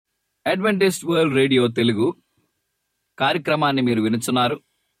Adventist world radio Telugu కార్యక్రమాన్ని మీరు వినుచున్నారు.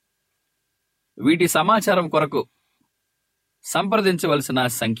 వీటి సమాచారం కొరకు సంప్రదించవలసిన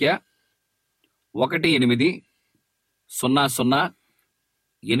సంఖ్య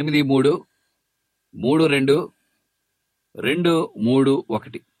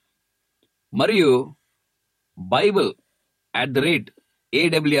 1-800-83-32-231 మరియు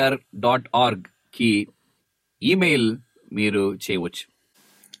bible@awr.org కి ఈమెయిల్ మీరు చేయవచ్చు.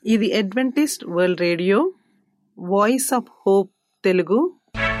 ఇది Adventist world radio voice of hope Telugu.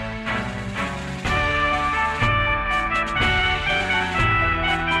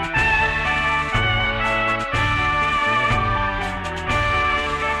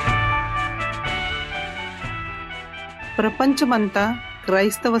 ప్రపంచమంతా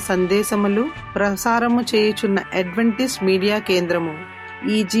క్రైస్తవ సందేశములు ప్రసారము చేయుచున్న అడ్వెంటిస్ట్ మీడియా కేంద్రము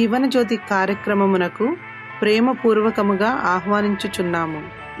ఈ జీవన జ్యోతి కార్యక్రమమునకు ప్రేమపూర్వకముగా ఆహ్వానించుచున్నాము.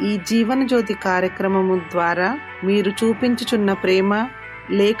 ఈ జీవన జ్యోతి కార్యక్రమము ద్వారా మీరు చూపించుచున్న ప్రేమ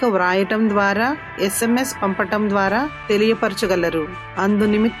లేఖ వ్రాయటం ద్వారా, SMS పంపటం ద్వారా తెలియపరచగలరు. అందు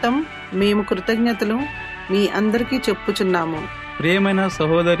నిమిత్తం మేము కృతజ్ఞతలు మీ అందరికీ చెప్పుచున్నాము. ప్రియమైన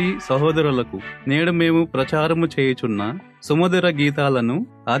సహోదరి సహోదరులకు, నేడు మేము ప్రచారము చేయుచున్న సుమధుర గీతాలను,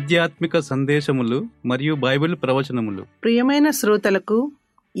 ఆధ్యాత్మిక సందేశములు మరియు బైబిల్ ప్రవచనములు ప్రియమైన శ్రోతలకు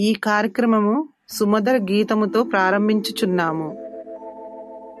ఈ కార్యక్రమము సుమధుర గీతముతో ప్రారంభించుచున్నాము.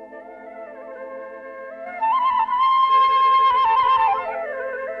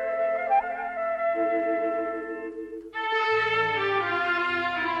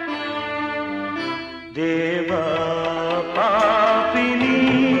 దేవా పాపిని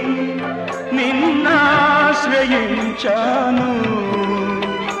నిన్నాశ్రయించాను,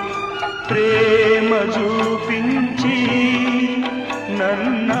 ప్రేమ చూపించి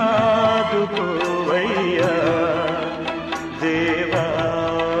నన్నాదుకోవయ్యా. దేవా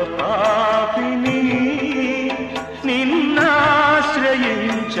పాపిని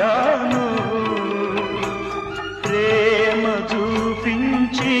నిన్నాశ్రయించాను, ప్రేమ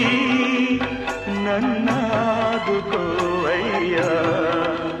చూపించి నన్నాదుకోవయ్యా.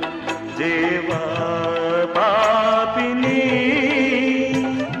 దేవా పాపిని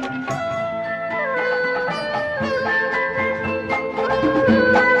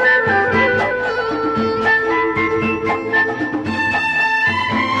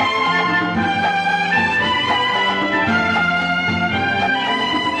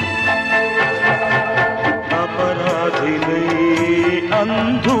అపరాధినై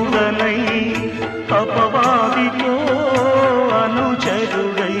అంధుడనై అపవాదితో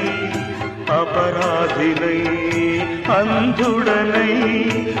అనుచరుడై, అపరాధినై అంధుడనై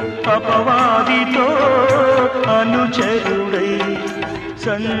అపవాదితో అనుచరుడై,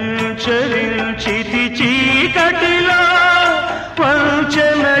 సంచరించితి చీకటిలో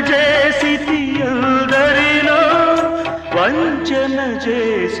వంచన చేసితి ఎందరినో, వంచన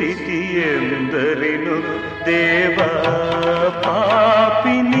చేసితి ఎందరినో. దేవా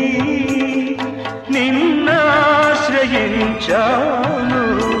పాపిని నిన్నాశ్రయించాను,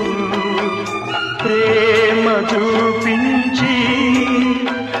 ప్రేమ చూపించి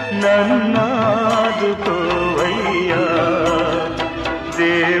నన్నాదుకోవయ్యా.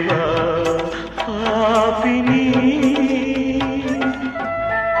 దేవా పాపిని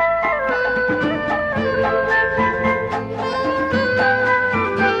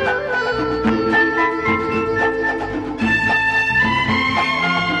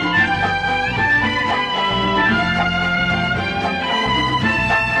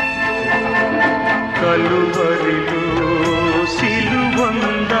కలువరిలో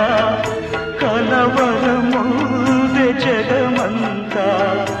సిలువంద కలవరముదే జగమంతా,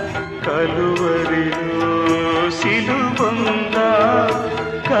 కలువరిలో సిలువంద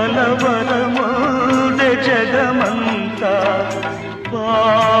కలవరముదే జగమంతా.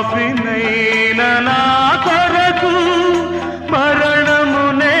 పాపినైన నా కొరకు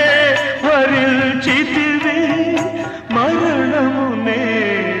మరణమునే వరించితివి, మరణమునే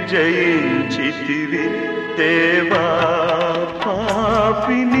జయించితివి. దేవా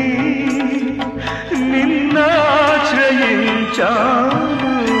పాపిని నిన్నాశ్రయించాను,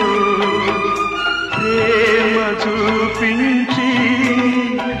 ప్రేమ చూపించి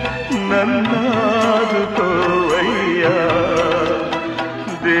నన్నాదుకోవయ్యా.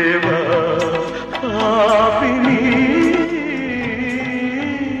 దేవా పాపిని.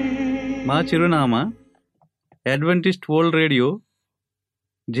 మా చిరునామా Adventist world radio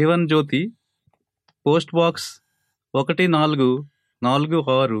Jeevan Jyoti, post box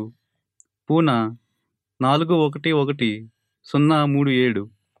 1446, Poona 411037.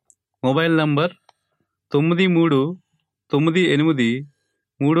 Mobile number 9398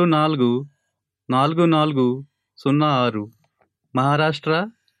 344406, Maharashtra,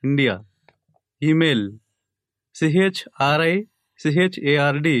 India. Email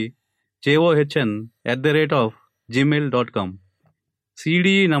CHRICHARDJOHN@gmail.com.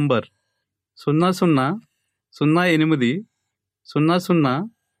 CDE number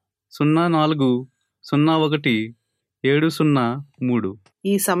 000800000401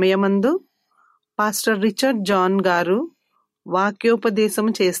 ఈ సమయమందు పాస్టర్ రిచర్డ్ జాన్ గారు వాక్యోపదేశం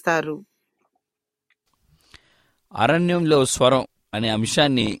చేస్తారు. అరణ్యంలో స్వరం అనే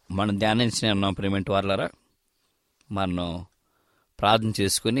అంశాన్ని మనం ధ్యానించిన ఉన్నాం. ప్రేమేంటి వారలారా, మనం ప్రార్థన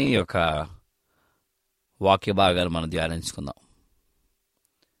చేసుకుని ఈ యొక్క వాక్య భాగాలు మనం ధ్యానించుకుందాం.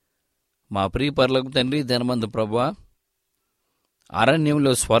 మా ప్రియ పరలోక తండ్రి, ధనమందు ప్రభువా,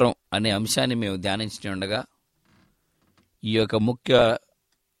 అరణ్యంలో స్వరం అనే అంశాన్ని మేము ధ్యానించి ఉండగా ఈ యొక్క ముఖ్య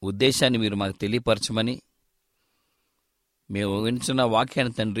ఉద్దేశాన్ని మీరు మాకు తెలియపరచమని, మేము వింటున్న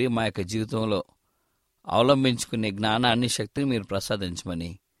వాక్యాన్ని తండ్రి మా యొక్క జీవితంలో అవలంబించుకునే జ్ఞానాన్ని, శక్తిని మీరు ప్రసాదించమని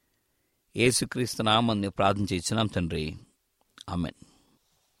యేసుక్రీస్తు నామమున ప్రార్థన చేస్తున్నాం తండ్రి, ఆమేన్.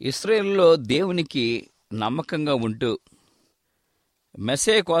 ఇశ్రాయేలులో దేవునికి నమ్మకంగా ఉంటూ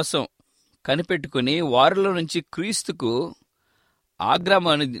మెస్సీయ కోసం కనిపెట్టుకుని వారిలో నుంచి క్రీస్తుకు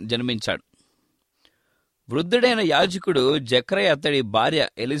ఆగ్రహాన్ని జన్మించాడు. వృద్ధుడైన యాజకుడు జకర్యా అతడి భార్య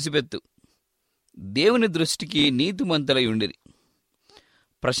ఎలిజబెత్ దేవుని దృష్టికి నీతిమంతులై ఉండిరి.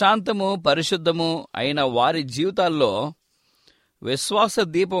 ప్రశాంతము, పరిశుద్ధము అయిన వారి జీవితాల్లో విశ్వాస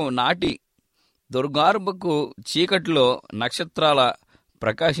దీపం నాటి దుర్గార్భకు చీకటిలో నక్షత్రాల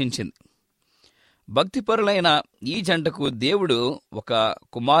ప్రకాశించింది. భక్తిపరులైన ఈ జంటకు దేవుడు ఒక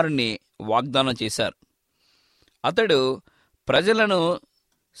కుమారుణ్ణి వాగ్దానం చేశారు. అతడు ప్రజలను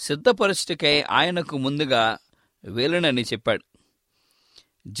సిద్ధపరచుటకై ఆయనకు ముందుగా వెళ్ళనని చెప్పాడు.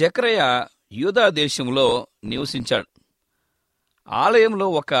 జకర్యా యూదా దేశంలో నివసించాడు. ఆలయంలో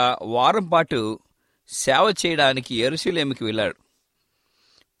ఒక వారం పాటు సేవ చేయడానికి యెరూషలేముకి వెళ్ళాడు.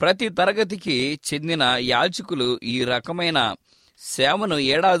 ప్రతి తరగతికి చెందిన యాజకులు ఈ రకమైన సేవను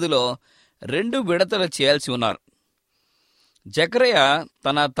ఏడాదిలో 2 విడతలు చేయాల్సి ఉన్నారు. జకర్యా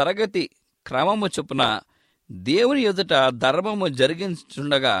తన తరగతి క్రమము చొప్పున దేవుని ఎదుట ధర్మము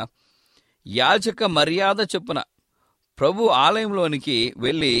జరిగించుండగా యాజక మర్యాద చొప్పున ప్రభు ఆలయంలోనికి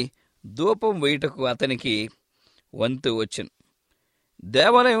వెళ్ళి ధూపం వేయుటకు అతనికి వంతు వచ్చింది.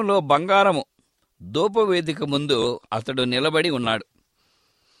 దేవాలయంలో బంగారము ధూపవేదిక ముందు అతడు నిలబడి ఉన్నాడు.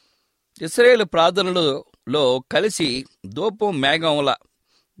 ఇశ్రాయేలు ప్రార్థనలో కలిసి ధూపం మేఘంలా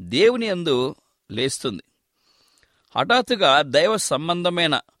దేవుని యందు లేస్తుంది. హఠాత్తుగా దైవ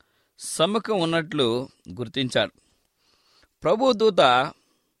సంబంధమైన సముఖం ఉన్నట్లు గుర్తించాడు. ప్రభు దూత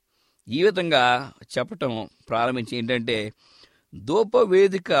ఈ విధంగా చెప్పటం ప్రారంభించి ఏంటంటే,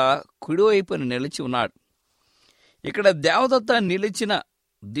 ధూపవేదిక కుడివైపున నిలిచి ఉన్నాడు. ఇక్కడ దేవదత్త నిలిచిన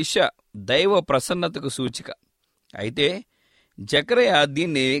దిశ దైవ ప్రసన్నతకు సూచిక. అయితే జకర్యా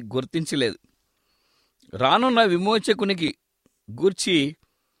దీన్ని గుర్తించలేదు. రానున్న విమోచకునికి గూర్చి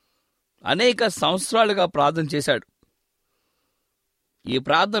అనేక సంవత్సరాలుగా ప్రార్థన చేశాడు. ఈ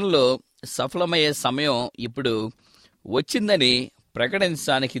ప్రార్థనలో సఫలమయ్యే సమయం ఇప్పుడు వచ్చిందని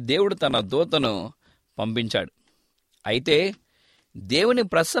ప్రకటించడానికి దేవుడు తన దూతను పంపించాడు. అయితే దేవుని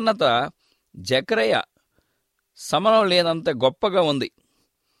ప్రసన్నత జకర్యా సమరం లేనంత గొప్పగా ఉంది.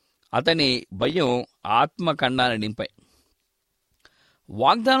 అతని భయం ఆత్మఖండాన్ని నింపాయి.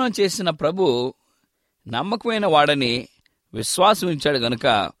 వాగ్దానం చేసిన ప్రభు నమ్మకమైన వాడని విశ్వాసం ఉంచాడు గనుక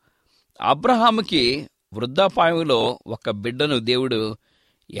అబ్రహాముకి వృద్ధాపాయంలో ఒక బిడ్డను దేవుడు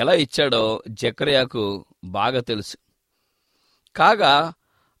ఎలా ఇచ్చాడో జకర్యాకు బాగా తెలుసు. కాగా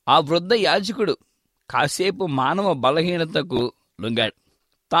ఆ వృద్ధ యాజకుడు కాసేపు మానవ బలహీనతకు లొంగాడు.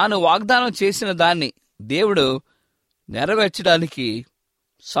 తాను వాగ్దానం చేసిన దాన్ని దేవుడు నెరవేర్చడానికి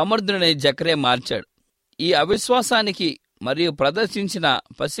సమర్థుడనే జకర్యా మార్చాడు. ఈ అవిశ్వాసానికి మరియు ప్రదర్శించిన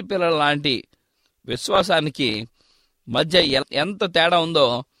పసిపిల్లల లాంటి విశ్వాసానికి మధ్య ఎంత తేడా ఉందో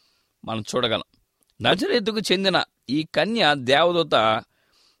మనం చూడగలం. నజరేతుకు చెందిన ఈ కన్య దేవదూత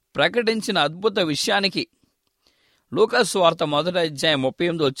ప్రకటించిన అద్భుత విషయానికి లూకా సువార్త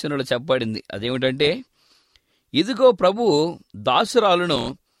 1:38 చెప్పబడింది. అదేమిటంటే, ఇదిగో ప్రభువు దాసురాలును,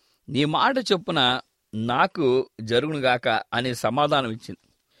 నీ మాట చొప్పున నాకు జరుగునుగాక అని సమాధానం ఇచ్చింది.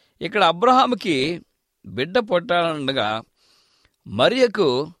 ఇక్కడ అబ్రహాముకి బిడ్డ పుట్టాలనగా, మరియకు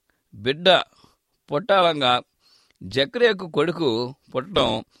బిడ్డ పుట్టాలంగా జకర్యాకు కొడుకు పుట్టడం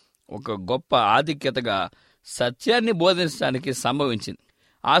ఒక గొప్ప ఆధిక్యతగా సత్యాన్ని బోధించడానికి సంభవించింది.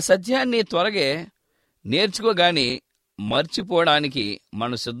 ఆ సత్యాన్ని త్వరగా నేర్చుకోగాని మర్చిపోవడానికి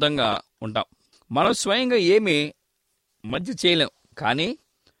మనం సిద్ధంగా ఉంటాం. మనం స్వయంగా ఏమీ మంచి చేయలేం, కానీ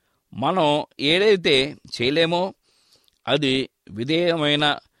మనం ఏదైతే చేయలేమో అది విధేయమైన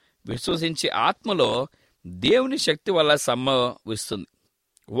విశ్వసించే ఆత్మలో దేవుని శక్తి వల్ల సంభవిస్తుంది.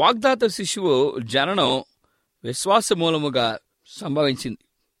 వాగ్దాత శిశువు జననం విశ్వాస మూలముగా సంభవించింది.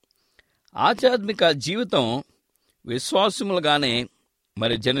 ఆధ్యాత్మిక జీవితం విశ్వాసములుగానే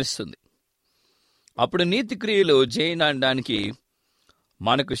మరి జనిస్తుంది. అప్పుడు నీతి క్రియలు చేయడానికి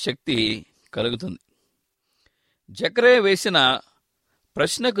మనకు శక్తి కలుగుతుంది. జకర్యా వేసిన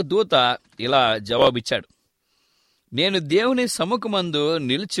ప్రశ్నకు దూత ఇలా జవాబిచ్చాడు: నేను దేవుని సముఖమందు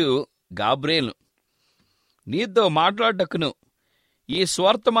నిలుచు గాబ్రియేలును, నీతో మాట్లాడటకును ఈ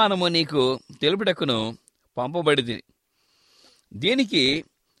స్వర్తమానము నీకు తెలుపుటకును పంపబడిది. దీనికి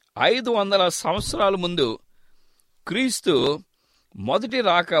 500 సంవత్సరాల ముందు క్రీస్తు మొదటి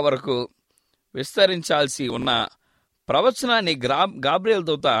రాక వరకు విస్తరించాల్సి ఉన్న ప్రవచనాన్ని గాబ్రియేలు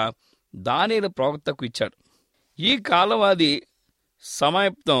దూత దానియేలు ప్రవక్తకు ఇచ్చాడు. ఈ కాలవాది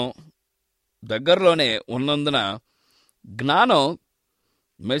సమాప్తం దగ్గరలోనే ఉన్నందున జ్ఞానం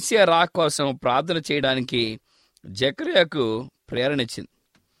మెస్సియా రాక కోసం ప్రార్థన చేయడానికి జకర్యాకు ప్రేరణిచ్చింది.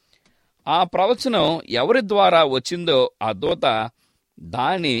 ఆ ప్రవచనం ఎవరి ద్వారా వచ్చిందో ఆ దూత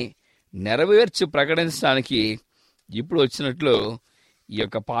దాన్ని నెరవేర్చి ప్రకటించడానికి ఇప్పుడు వచ్చినట్లు ఈ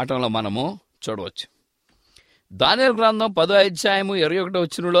యొక్క పాఠంలో మనము చూడవచ్చు. దానియేలు గ్రంథం 10వ అధ్యాయము 21వ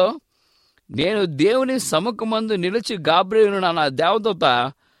వచనంలో, నేను దేవుని సముఖమందు నిలిచి గాబ్రియేలును అన్న దేవదూత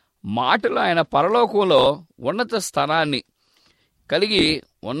మాటలు ఆయన పరలోకంలో ఉన్నత స్థానాన్ని కలిగి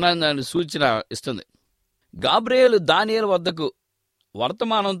ఉన్నదని సూచన ఇస్తుంది. గాబ్రియేలు దానియేలు వద్దకు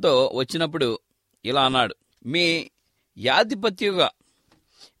వర్తమానంతో వచ్చినప్పుడు ఇలా అన్నాడు: మీ యాధిపత్యుగా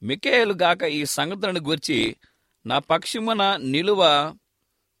మిఖాయేలు గాక ఈ సంగతులను గూర్చి నా పక్షమున నిలువ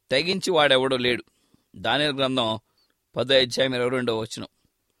తెగించి వాడెవడో లేడు. దానియేలు గ్రంథం 10వ అధ్యాయం 22వ వచనం.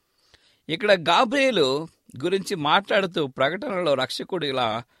 ఇక్కడ గాబ్రియేలు గురించి మాట్లాడుతూ ప్రకటనలో రక్షకుడు ఇలా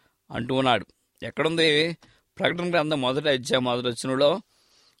అంటూ ఉన్నాడు. ఎక్కడుంది? ప్రకటన గ్రంథం 1వ అధ్యాయం 1వ వచనంలో,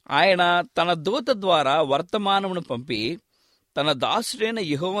 ఆయన తన దూత ద్వారా వర్తమానమును పంపి తన దాసుడైన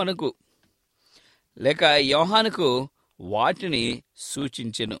యెహోవానుకు లేక యోహానుకు వాటిని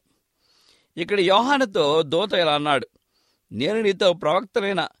సూచించెను. ఇక్కడ యోహానుతో దూత ఇలా అన్నాడు: నేను నీతో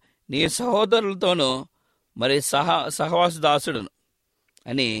ప్రవక్తలైన నీ సహోదరులతోనూ మరి సహవాస దాసుడును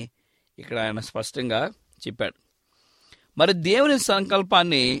అని ఇక్కడ ఆయన స్పష్టంగా చెప్పాడు. మరి దేవుని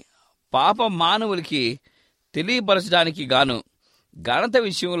సంకల్పాన్ని పాప మానవులకి తెలియపరచడానికి గాను ఘనత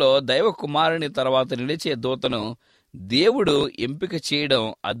విషయంలో దైవ కుమారుని తర్వాత నిలిచే దూతను దేవుడు ఎంపిక చేయడం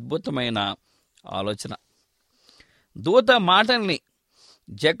అద్భుతమైన ఆలోచన. దూత మాటల్ని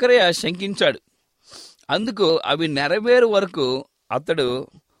జకర్యా శంకించాడు. అందుకు అవి నెరవేరు వరకు అతడు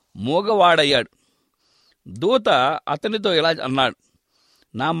మూగవాడయ్యాడు. దూత అతనితో ఇలా అన్నాడు: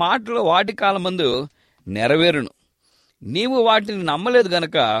 నా మాటలు వాటి కాలమందు నెరవేరును. నీవు వాటిని నమ్మలేదు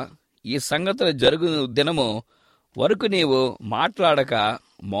గనక ఈ సంగతులు జరుగు దినము వరకు నీవు మాట్లాడక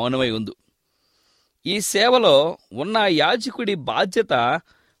మౌనమై ఉండు. ఈ సేవలో ఉన్న యాజకుడి బాధ్యత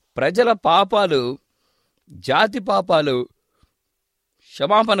ప్రజల పాపాలు, జాతి పాపాలు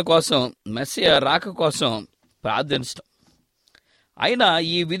క్షమాపణ కోసం, మెస్సియా రాక కోసం ప్రార్థించడం. అయినా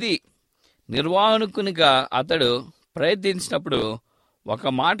ఈ విధి నిర్వాహకునిగా అతడు ప్రయత్నించినప్పుడు ఒక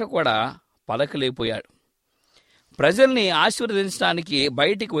మాట కూడా పలకలేకపోయాడు. ప్రజల్ని ఆశీర్వదించడానికి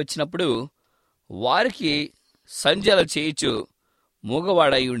బయటికి వచ్చినప్పుడు వారికి సంజల చేయిచు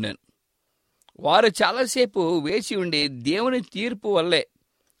మూగవాడై ఉండాను. వారు చాలాసేపు వేచి ఉండి దేవుని తీర్పు వల్లే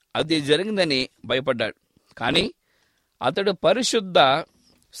అది జరిగిందని భయపడ్డాడు. కానీ అతడు పరిశుద్ధ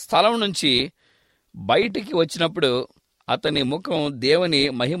స్థలం నుంచి బయటికి వచ్చినప్పుడు అతని ముఖం దేవుని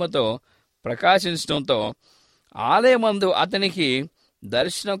మహిమతో ప్రకాశించడంతో ఆలయమందు అతనికి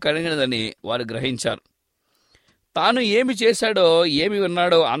దర్శనం కలిగినదని వారు గ్రహించారు. తాను ఏమి చేశాడో, ఏమి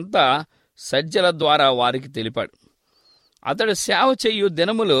విన్నాడో అంతా సజ్జల ద్వారా వారికి తెలిపాడు. అతడు సేవ చేయు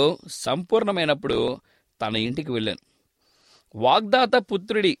దినములు సంపూర్ణమైనప్పుడు తన ఇంటికి వెళ్ళాను. వాగ్దాత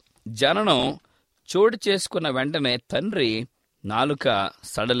పుత్రుడి జననం చోటు చేసుకున్న వెంటనే తండ్రి నాలుక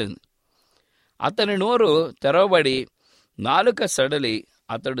సడలింది. అతని నోరు తెరవబడి నాలుక సడలి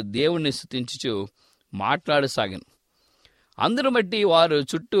అతడు దేవుణ్ణి స్తుతించుచు మాట్లాడసాగాను. అందును బట్టి వారు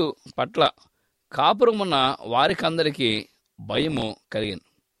చుట్టూ పట్ల కాపురమున్న వారికందరికీ భయము కలిగింది.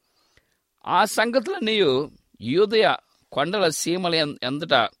 ఆ సంగతులన్నీ యూదయ కొండల సీమల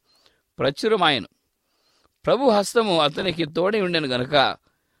ఎందట ప్రచురమాయను. ప్రభు హస్తము అతనికి తోడై ఉండెను గనుక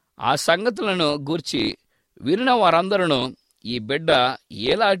ఆ సంగతులను గూర్చి వినిన వారందరూ ఈ బిడ్డ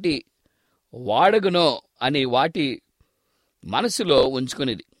ఏలాంటి వాడగునో అని వాటి మనసులో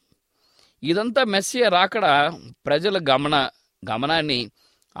ఉంచుకునేది. ఇదంతా మెస్సియా రాకడ ప్రజల గమనాన్ని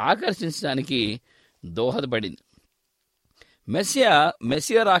ఆకర్షించడానికి దోహదపడింది.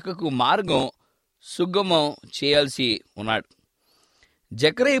 మెస్సియా రాకకు మార్గం సుగమం చేయాల్సి ఉన్నాడు.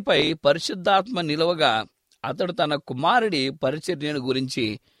 జకరీయాపై పరిశుద్ధాత్మ నిలవగా అతడు తన కుమారుడి పరిచర్యను గురించి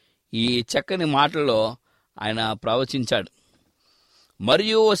ఈ చక్కని మాటల్లో ఆయన ప్రవచించాడు.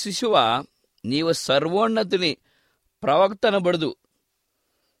 మరియు ఓ శిశువా, నీవు సర్వోన్నతుని ప్రవక్తనబడదు.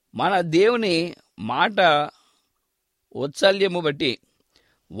 మన దేవుని మాట ఔత్సల్యము బట్టి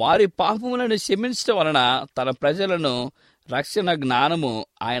వారి పాపములను క్షమించడం వలన తన ప్రజలను రక్షణ జ్ఞానము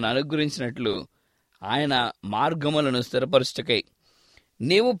ఆయన అనుగ్రహించినట్లు ఆయన మార్గములను స్థిరపరచుటకై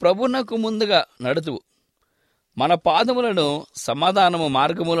నీవు ప్రభువునకు ముందుగా నడుతువు. మన పాదములను సమాధానము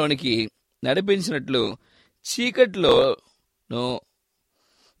మార్గములోనికి నడిపించినట్లు చీకటిలోను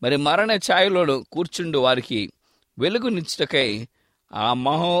మరణ ఛాయలోను కూర్చుండు వారికి వెలుగునిచ్చుటకై ఆ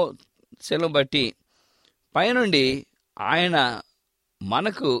మహోత్సవం బట్టి పైనుండి ఆయన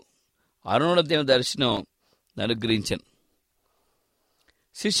మనకు అరుణోదయ దర్శనం అనుగ్రహించను.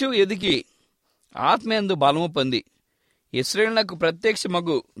 శిశువు ఎదిగి ఆత్మయందు బలము పొంది ఇశ్రాయేలునకు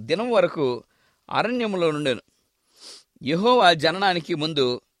ప్రత్యక్షమగు దినం వరకు అరణ్యములో నుండెను. యెహోవా జననానికి ముందు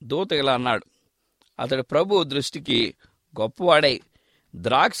దూత ఇలా అన్నాడు, అతడు ప్రభు దృష్టికి గొప్పవాడై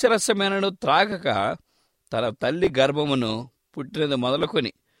ద్రాక్షరసమైనను త్రాగక తన తల్లి గర్భమును పుట్టినది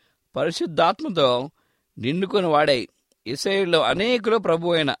మొదలుకొని పరిశుద్ధాత్మతో నిండుకొని వాడై ఇశ్రాయేలులో అనేకులు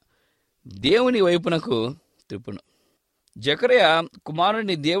ప్రభు అయిన దేవుని వైపునకు త్రిప్పును. జకరియా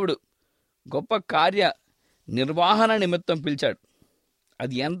కుమారుని దేవుడు గొప్ప కార్య నిర్వహణ నిమిత్తం పిలిచాడు.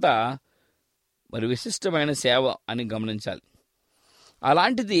 అది ఎంత విశిష్టమైన సేవ అని గమనించాలి.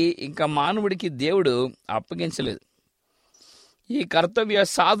 అలాంటిది ఇంకా మానవుడికి దేవుడు అప్పగించలేదు. ఈ కర్తవ్య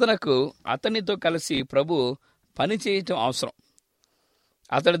సాధనకు అతనితో కలిసి ప్రభు పని చేయటం అవసరం.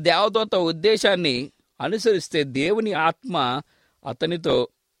 అతడి దేవదూత ఉద్దేశాన్ని అనుసరిస్తే దేవుని ఆత్మ అతనితో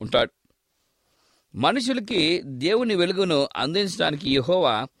ఉంటాడు. మనుషులకి దేవుని వెలుగును అందించడానికి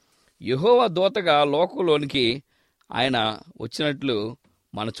యెహోవా దూతగా లోకంలోనికి ఆయన వచ్చినట్లు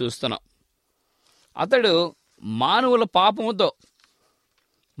మనం చూస్తున్నాం. అతడు మానవుల పాపముతో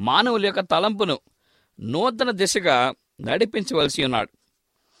మానవుల యొక్క తలంపును నూతన దిశగా నడిపించవలసి ఉన్నాడు.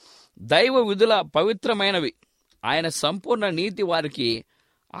 దైవ విధుల పవిత్రమైనవి, ఆయన సంపూర్ణ నీతి వారికి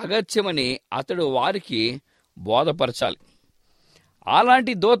అగత్యమని అతడు వారికి బోధపరచాలి.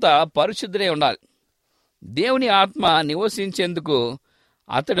 అలాంటి దూత పరిశుద్ధుడై ఉండాలి. దేవుని ఆత్మ నివసించేందుకు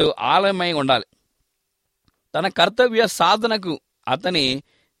అతడు ఆలయమై ఉండాలి. తన కర్తవ్య సాధనకు అతని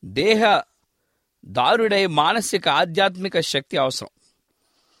దేహ దారుడై మానసిక ఆధ్యాత్మిక శక్తి అవసరం.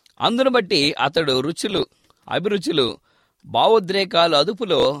 అందును బట్టి అతడు రుచులు, అభిరుచులు, భావోద్రేకాలు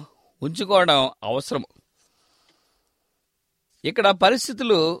అదుపులో ఉంచుకోవడం అవసరం. ఇక్కడ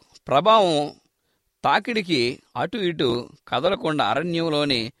పరిస్థితులు ప్రభావం తాకిడికి అటు ఇటు కదలకుండా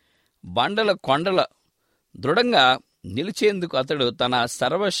అరణ్యంలోని బండల కొండల దృఢంగా నిలిచేందుకు అతడు తన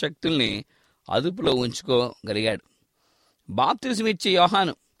సర్వశక్తుల్ని అదుపులో ఉంచుకోగలిగాడు. బాప్తిజమిచ్చే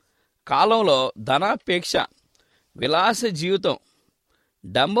యోహాను కాలంలో ధనాపేక్ష, విలాస జీవితం,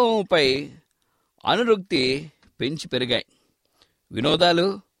 డంబముపై అనురక్తి పెంచి పెరిగాయి. వినోదాలు,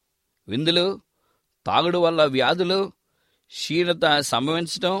 విందులు, తాగుడు వల్ల వ్యాధులు, క్షీణత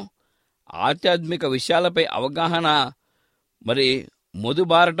సంభవించడం, ఆధ్యాత్మిక విషయాలపై అవగాహన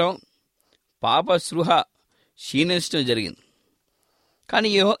మొదుబారటం, పాప స్పృహ క్షీణించడం జరిగింది. కానీ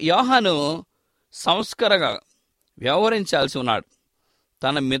యోహాను సంస్కరగా వ్యవహరించాల్సి ఉన్నాడు.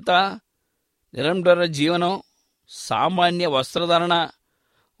 తన మిత నిరంతర జీవనం, సామాన్య వస్త్రధారణ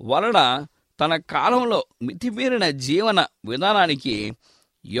వలన తన కాలంలో మితిమీరిన జీవన విధానానికి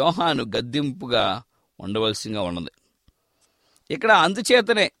యోహాను గద్దింపుగా ఉండవలసిగా ఉన్నది. ఇక్కడ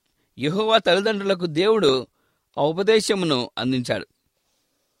అందుచేతనే యెహోవా తల్లిదండ్రులకు దేవుడు ఆ ఉపదేశమును అందించాడు.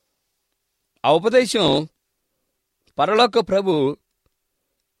 ఆ ఉపదేశం పరలోక ప్రభు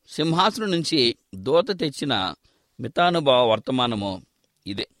సింహాసనం నుంచి దూత తెచ్చిన మితానుభవ వర్తమానము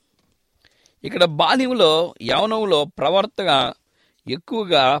ఇదే. ఇక్కడ బాల్యంలో, యౌవనంలో ప్రవర్తన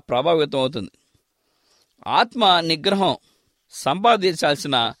ఎక్కువగా ప్రభావితం అవుతుంది. ఆత్మ నిగ్రహం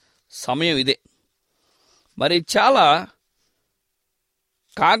సంపాదించాల్సిన సమయం ఇదే. చాలా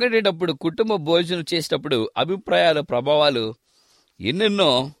కాగడేటప్పుడు, కుటుంబ భోజనం చేసేటప్పుడు అభిప్రాయాలు, ప్రభావాలు ఎన్నెన్నో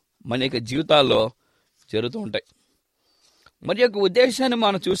మన యొక్క జీవితాల్లో జరుగుతూ ఉంటాయి. యొక్క ఉద్దేశాన్ని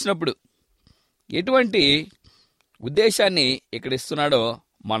మనం చూసినప్పుడు ఎటువంటి ఉద్దేశాన్ని ఇక్కడ ఇస్తున్నాడో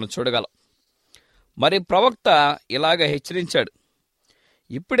మనం చూడగలం. ప్రవక్త ఇలాగ హెచ్చరించాడు,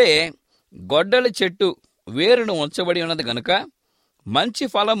 ఇప్పుడే గొడ్డలి చెట్టు వేరును ఉంచబడి ఉన్నది గనుక మంచి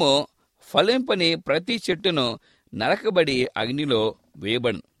ఫలము ఫలింపని ప్రతి చెట్టును నరకబడి అగ్నిలో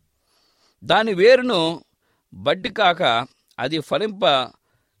వేయబడును. దాని వేరును బట్టి కాక అది ఫలింప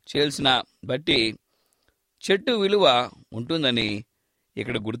చేయాల్సిన బట్టి చెట్టు విలువ ఉంటుందని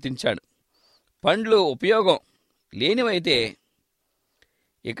ఇక్కడ గుర్తించాడు. పండ్లు ఉపయోగం లేనివైతే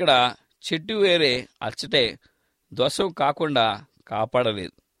ఇక్కడ చెట్టు వేరే అచ్చటే దోషం కాకుండా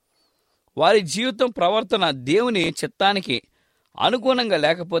కాపాడలేదు. వారి జీవితం ప్రవర్తన దేవుని చిత్తానికి అనుగుణంగా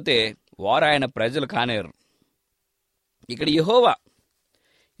లేకపోతే వారు ఆయన ప్రజలు కానేరు. ఇక్కడ యెహోవా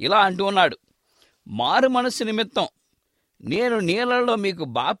ఇలా అంటూ ఉన్నాడు, మారు మనసు నిమిత్తం నేను నీళ్ళలో మీకు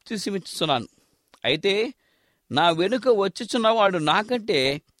బాప్తిసమిస్తున్నాను. అయితే నా వెనుక వచ్చుచున్నవాడు నాకంటే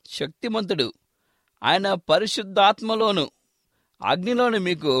శక్తిమంతుడు, ఆయన పరిశుద్ధాత్మలోను అగ్నిలోను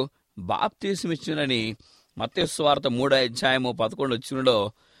మీకు బాప్తిసమిచ్చునని మత్తయి సువార్త 3:11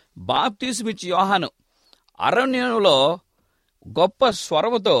 బాప్తిసమిచ్చి యోహాను అరణ్యంలో గొప్ప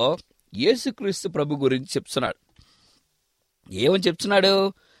స్వరముతో యేసుక్రీస్తు ప్రభు గురించి చెప్తున్నాడు. ఏమని చెప్తున్నాడు?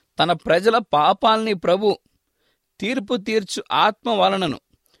 తన ప్రజల పాపాలని ప్రభు తీర్పు తీర్చు ఆత్మ వలనను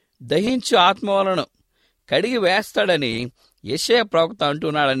దహించు ఆత్మ వలన కడిగి వేస్తాడని యెషయా ప్రవక్త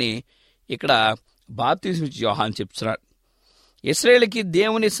అంటున్నాడని ఇక్కడ బాప్తిసమిచ్చి యోహాను చెప్తున్నాడు. ఇశ్రాయేలుకి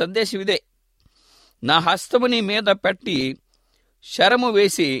దేవుని సందేశం ఇదే, నా హస్తము నీ మీద పెట్టి శరము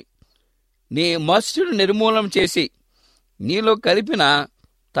వేసి నీ మస్తును నిర్మూలన చేసి నీలో కలిపిన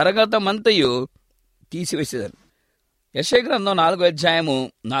తరగతమంతయు తీసివేసేదని. యెషయా గ్రంథం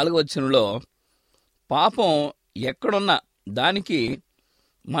 4:4 పాపం ఎక్కడున్నా దానికి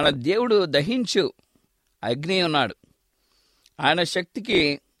మన దేవుడు దహించు అగ్ని ఉన్నాడు. ఆయన శక్తికి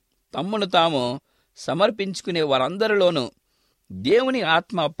తమ్మును తాము సమర్పించుకునే వారందరిలోనూ దేవుని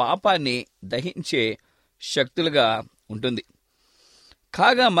ఆత్మ పాపాన్ని దహించే శక్తులుగా ఉంటుంది.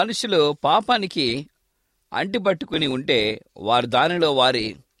 కాగా మనుషులు పాపానికి అంటిపట్టుకుని ఉంటే వారు దానిలో వారి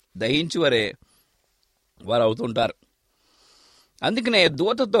దహించువరే వారు అవుతుంటారు. అందుకనే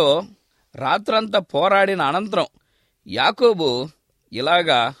దూతతో రాత్రంతా పోరాడిన అనంతరం యాకోబు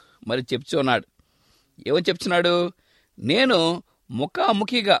ఇలాగా మరి చెప్తున్నాడు. ఏమని చెప్తున్నాడు? నేను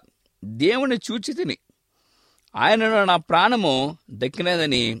ముఖాముఖిగా దేవుని చూచి తిని ఆయనను నా ప్రాణము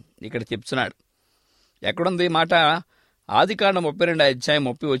దక్కినదని ఇక్కడ చెప్తున్నాడు. ఎక్కడుంది ఈ మాట? ఆదికాండం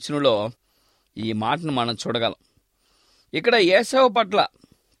 32:30 ఈ మాటను మనం చూడగలం. ఇక్కడ ఏశావు పట్ల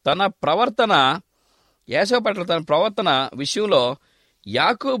తన ప్రవర్తన విషయంలో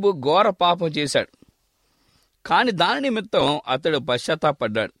యాకోబు ఘోర పాపం చేశాడు. కాని దాని నిమిత్తం అతడు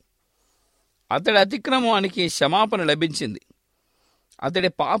పశ్చాత్తాపడ్డాడు. అతడి అతిక్రమానికి క్షమాపణ లభించింది. అతడి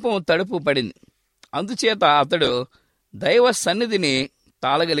పాపం తడుపు పడింది. అందుచేత అతడు దైవ సన్నిధిని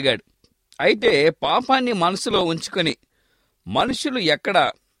తాళగలిగాడు. అయితే పాపాన్ని మనసులో ఉంచుకొని మనుషులు ఎక్కడ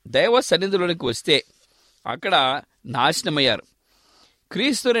దైవ సన్నిధిలోనికి వస్తే అక్కడ నాశనమయ్యారు.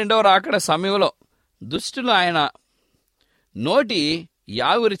 క్రీస్తు రెండవ రాకడ సమయంలో దుష్టులు ఆయన నోటి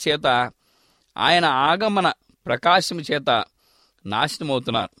యావురి చేత, ఆయన ఆగమన ప్రకాశం చేత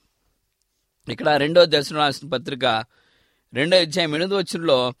నాశనమవుతున్నారు. ఇక్కడ 2వ దశలోని పత్రిక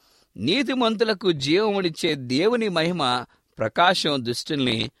 2:8 నీతిమంతులకు జీవమునిచ్చే దేవుని మహిమ ప్రకాశం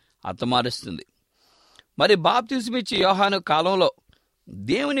దుష్టుల్ని హతమారుస్తుంది. మరి బాప్తిసమిచ్చే యోహాను కాలంలో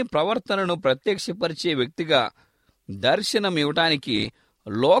దేవుని ప్రవర్తనను ప్రత్యక్షపరిచే వ్యక్తిగా దర్శనం ఇవ్వటానికి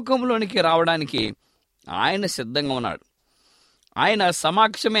లోకంలోనికి రావడానికి ఆయన సిద్ధంగా ఉన్నాడు. ఆయన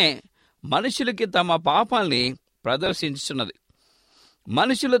సమక్షమే మనుషులకి తమ పాపాల్ని ప్రదర్శించుతున్నది.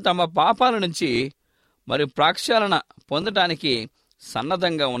 మనుషులు తమ పాపాల నుంచి మరి ప్రక్షాళన పొందటానికి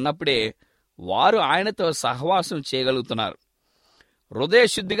సన్నద్ధంగా ఉన్నప్పుడే వారు ఆయనతో సహవాసం చేయగలుగుతున్నారు. హృదయ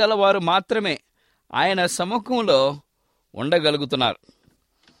శుద్ధి గల వారు మాత్రమే ఆయన సముఖంలో ఉండగలుగుతున్నారు.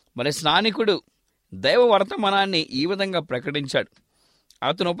 మరి స్నానికుడు దైవ వర్తమానాన్ని ఈ విధంగా ప్రకటించాడు.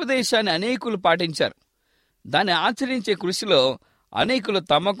 అతని ఉపదేశాన్ని అనేకులు పాటించారు. దాన్ని ఆచరించే కృషిలో అనేకులు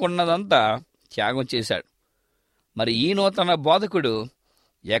తమకున్నదంతా త్యాగం చేశాడు. మరి ఈ నూతన బోధకుడు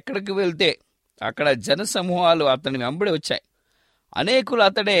ఎక్కడికి వెళ్తే అక్కడ జనసమూహాలు అతని వెంబడి వచ్చాయి. అనేకులు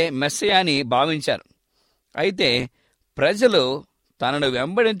అతడే మెస్సయ్య అని భావించారు. అయితే ప్రజలు తనను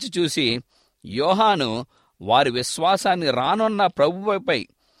వెంబడించి చూసి యోహాను వారి విశ్వాసాన్ని రానున్న ప్రభువుపై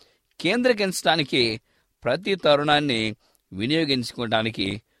కేంద్రీకరించడానికి ప్రతి తరుణాన్ని వినియోగించుకోవడానికి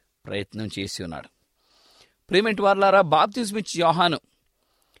ప్రయత్నం చేసి ఉన్నాడు. ప్రియమైన వారలారా, బాప్తిస్మిచ్చి యోహాను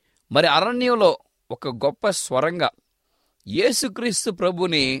మరి అరణ్యంలో ఒక గొప్ప స్వరంగా యేసుక్రీస్తు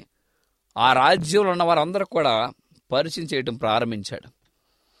ప్రభుని ఆ రాజ్యంలో ఉన్న వారందరూ కూడా పరిచయం చేయడం ప్రారంభించాడు.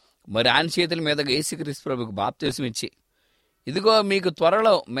 మరి ఆయన చేతుల మీదగా యేసుక్రీస్తు ప్రభుకు బాప్తిస్మిచ్చి, ఇదిగో మీకు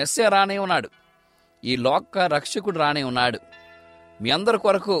త్వరలో మెస్సే రానే ఉన్నాడు, ఈ లోక రక్షకుడు రానే ఉన్నాడు, మీ అందరి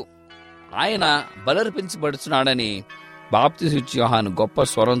కొరకు ఆయన బలర్పించబడుచున్నాడని బాప్తిస్మిచ్చి యోహాను గొప్ప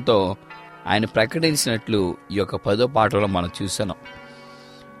స్వరంతో ఆయన ప్రకటించినట్లు ఈ యొక్క 10వ పాటలో మనం చూసాం.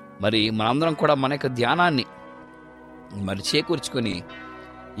 మరి మనందరం కూడా మన యొక్క ధ్యానాన్ని మరి చేకూర్చుకొని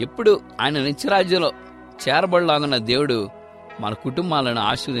ఎప్పుడు ఆయన నిత్యరాజ్యంలో చేరబడలాగున్న దేవుడు మన కుటుంబాలను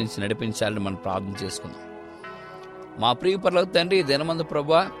ఆశీర్వదించి నడిపించాలని మనం ప్రార్థన చేసుకుందాం. మా ప్రియ పరలోక తండ్రి, ఈ దినమందు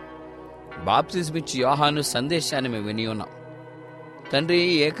ప్రభువా బాప్తిస్మిచ్చి యోహాను సందేశాన్ని మేము విని ఉన్నాం తండ్రి.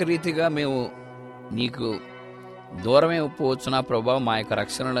 ఏకరీతిగా మేము నీకు దూరమే ఒప్పువచ్చున్నా ప్రభా, మా యొక్క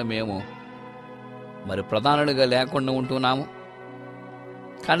రక్షణలో మేము మరి ప్రధానులుగా లేకుండా ఉంటున్నాము.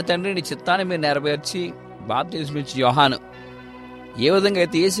 కానీ తండ్రి, నీ చిత్తాన్ని మీరు నెరవేర్చి బాప్తిస్మిచ్చి యోహాను ఏ విధంగా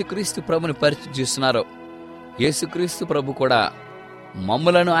అయితే యేసుక్రీస్తు ప్రభుని పరిచయం చేస్తున్నారో, యేసుక్రీస్తు ప్రభు కూడా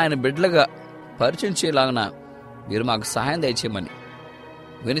మమ్ములను ఆయన బిడ్డలుగా పరిచయం చేయలాగిన మీరు మాకు సహాయం దయచేయమని,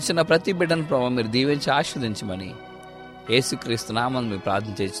 వినిచిన ప్రతి బిడ్డను ప్రభు మీరు దీవించి ఆశీర్వదించమని యేసుక్రీస్తు నామమున మేము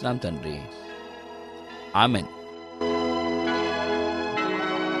ప్రార్థన చేస్తున్నాం తండ్రి. ఆమెన్.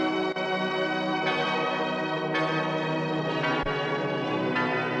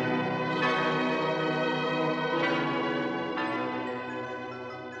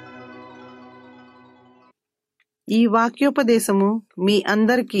 ఈ వాక్యోపదేశము మీ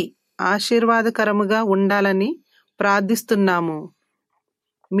అందరికీ ఆశీర్వాదకరముగా ఉండాలని ప్రార్థిస్తున్నాము.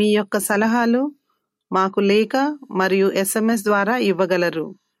 మీ యొక్క సలహాలు మాకు లేఖ మరియు SMS ద్వారా ఇవ్వగలరు.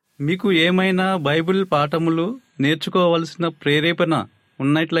 మీకు ఏమైనా బైబిల్ పాఠములు నేర్చుకోవలసిన ప్రేరేపణ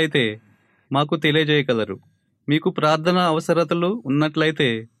ఉన్నట్లయితే మాకు తెలియజేయగలరు. మీకు ప్రార్థన అవసరతలు ఉన్నట్లయితే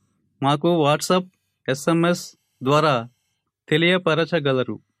మాకు వాట్సాప్, SMS ద్వారా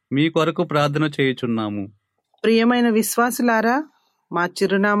తెలియపరచగలరు. మీ కొరకు ప్రార్థన చేయుచున్నాము. ప్రియమైన విశ్వాసులారా, మా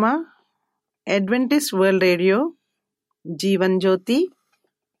చిరునామా Adventist world radio, Jeevan Jyoti,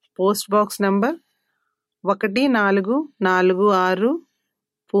 post box number 1446,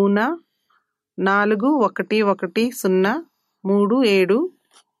 Poona 411037,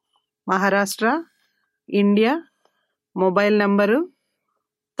 Maharashtra, India. Mobile number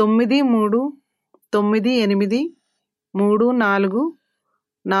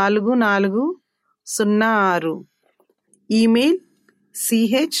 93344404. Email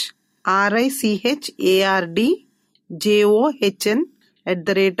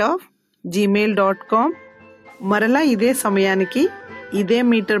CHRICHARDJOHN@gmail.com. మరలా ఇదే సమయానికి ఇదే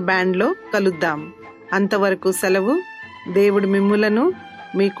మీటర్ బ్యాండ్లో కలుద్దాం. అంతవరకు సెలవు. దేవుడు మిమ్ములను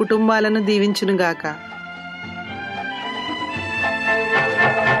మీ కుటుంబాలను దీవించునుగాక.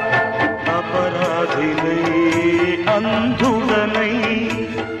 అపరాధినై అంధుడనై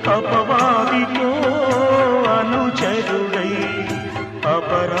అపవాదితో అనుచరుడై,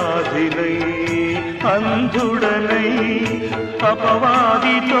 అపరాధినై అంధుడనై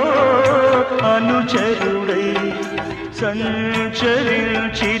అపవాదితో అనుచరుడై,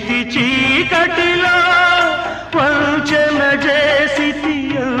 సంచరించితి చీకటిలో వంచన చేసితి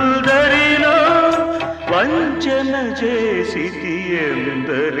ఎందరినో, వంచన చేసితి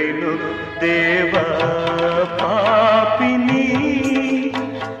ఎందరినో. దేవా పాపిని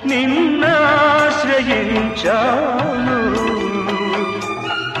నిన్నాశ్రయించాను,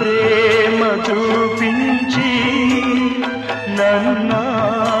 ప్రేమ చూపించి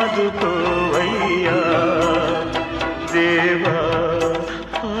నన్నాదుకోవయ్యా. దేవా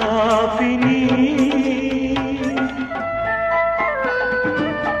పాపిని.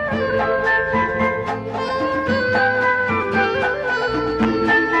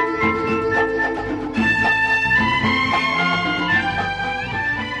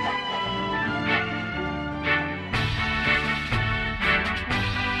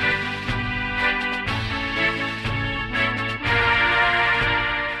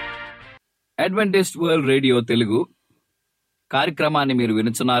 అడ్వెంటిస్ట్ వరల్డ్ రేడియో తెలుగు కార్యక్రమాన్ని మీరు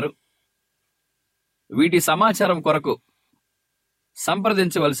వినుచున్నారు. వీటి సమాచారం కొరకు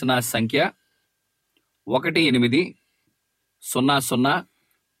సంప్రదించవలసిన సంఖ్య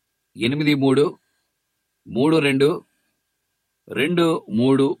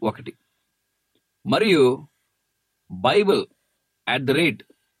 1800833231 మరియు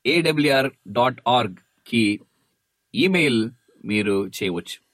bible@awr.org కి ఈమెయిల్ మీరు చేయవచ్చు.